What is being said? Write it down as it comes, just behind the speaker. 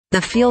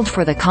The field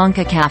for the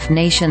Concacaf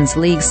Nations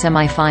League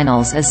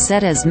semifinals is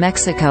set as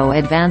Mexico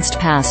advanced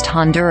past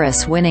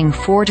Honduras, winning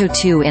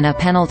 4-2 in a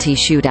penalty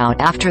shootout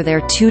after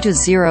their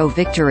 2-0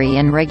 victory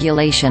in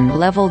regulation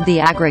leveled the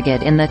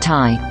aggregate in the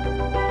tie.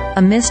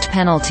 A missed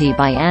penalty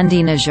by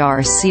Andy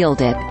Najar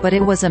sealed it, but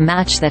it was a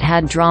match that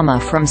had drama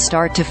from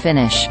start to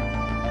finish.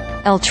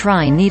 El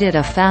Tri needed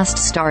a fast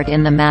start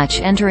in the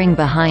match, entering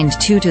behind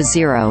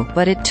 2-0,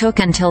 but it took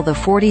until the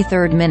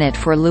 43rd minute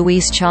for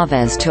Luis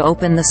Chavez to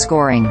open the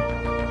scoring.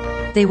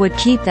 They would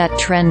keep that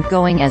trend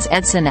going as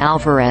Edson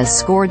Alvarez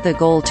scored the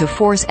goal to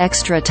force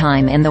extra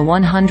time in the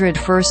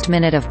 101st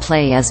minute of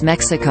play, as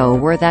Mexico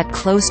were that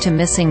close to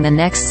missing the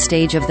next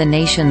stage of the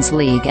Nations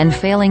League and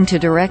failing to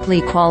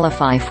directly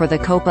qualify for the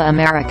Copa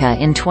America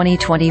in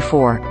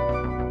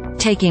 2024.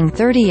 Taking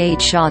 38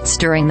 shots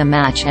during the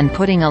match and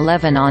putting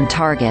 11 on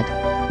target,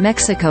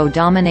 Mexico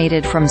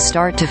dominated from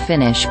start to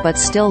finish but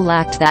still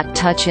lacked that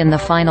touch in the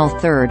final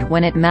third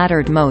when it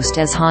mattered most,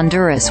 as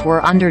Honduras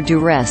were under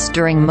duress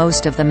during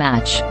most of the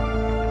match.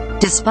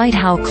 Despite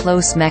how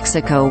close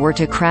Mexico were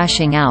to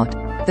crashing out,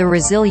 the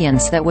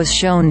resilience that was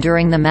shown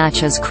during the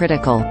match is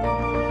critical.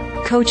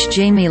 Coach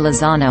Jamie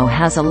Lozano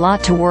has a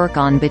lot to work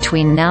on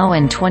between now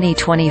and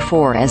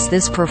 2024, as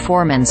this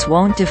performance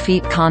won't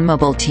defeat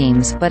CONMEBOL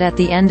teams, but at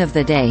the end of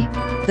the day,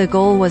 the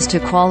goal was to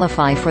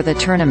qualify for the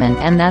tournament,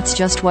 and that's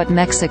just what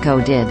Mexico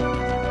did.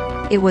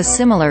 It was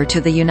similar to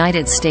the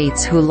United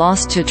States, who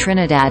lost to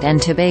Trinidad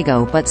and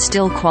Tobago but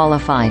still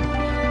qualified.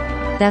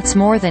 That's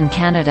more than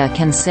Canada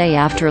can say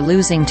after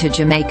losing to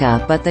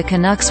Jamaica, but the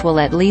Canucks will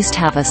at least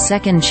have a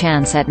second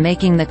chance at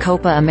making the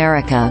Copa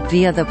America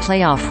via the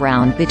playoff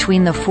round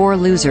between the four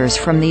losers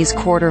from these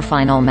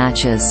quarterfinal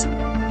matches.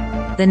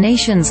 The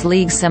Nations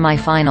League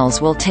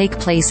semifinals will take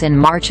place in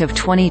March of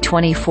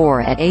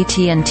 2024 at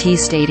AT&T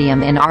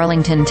Stadium in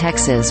Arlington,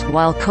 Texas,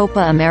 while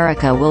Copa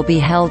America will be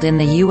held in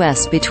the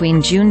U.S.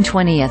 between June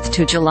 20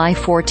 to July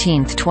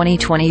 14,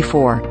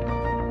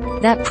 2024.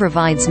 That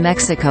provides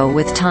Mexico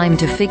with time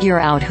to figure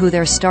out who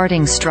their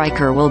starting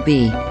striker will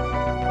be.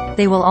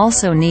 They will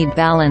also need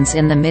balance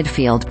in the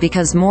midfield,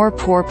 because more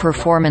poor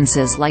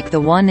performances like the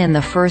one in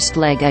the first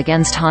leg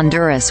against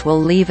Honduras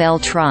will leave El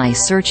Tri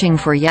searching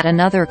for yet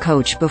another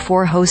coach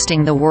before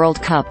hosting the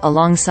World Cup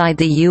alongside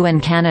the U.S.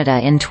 and Canada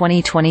in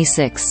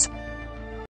 2026.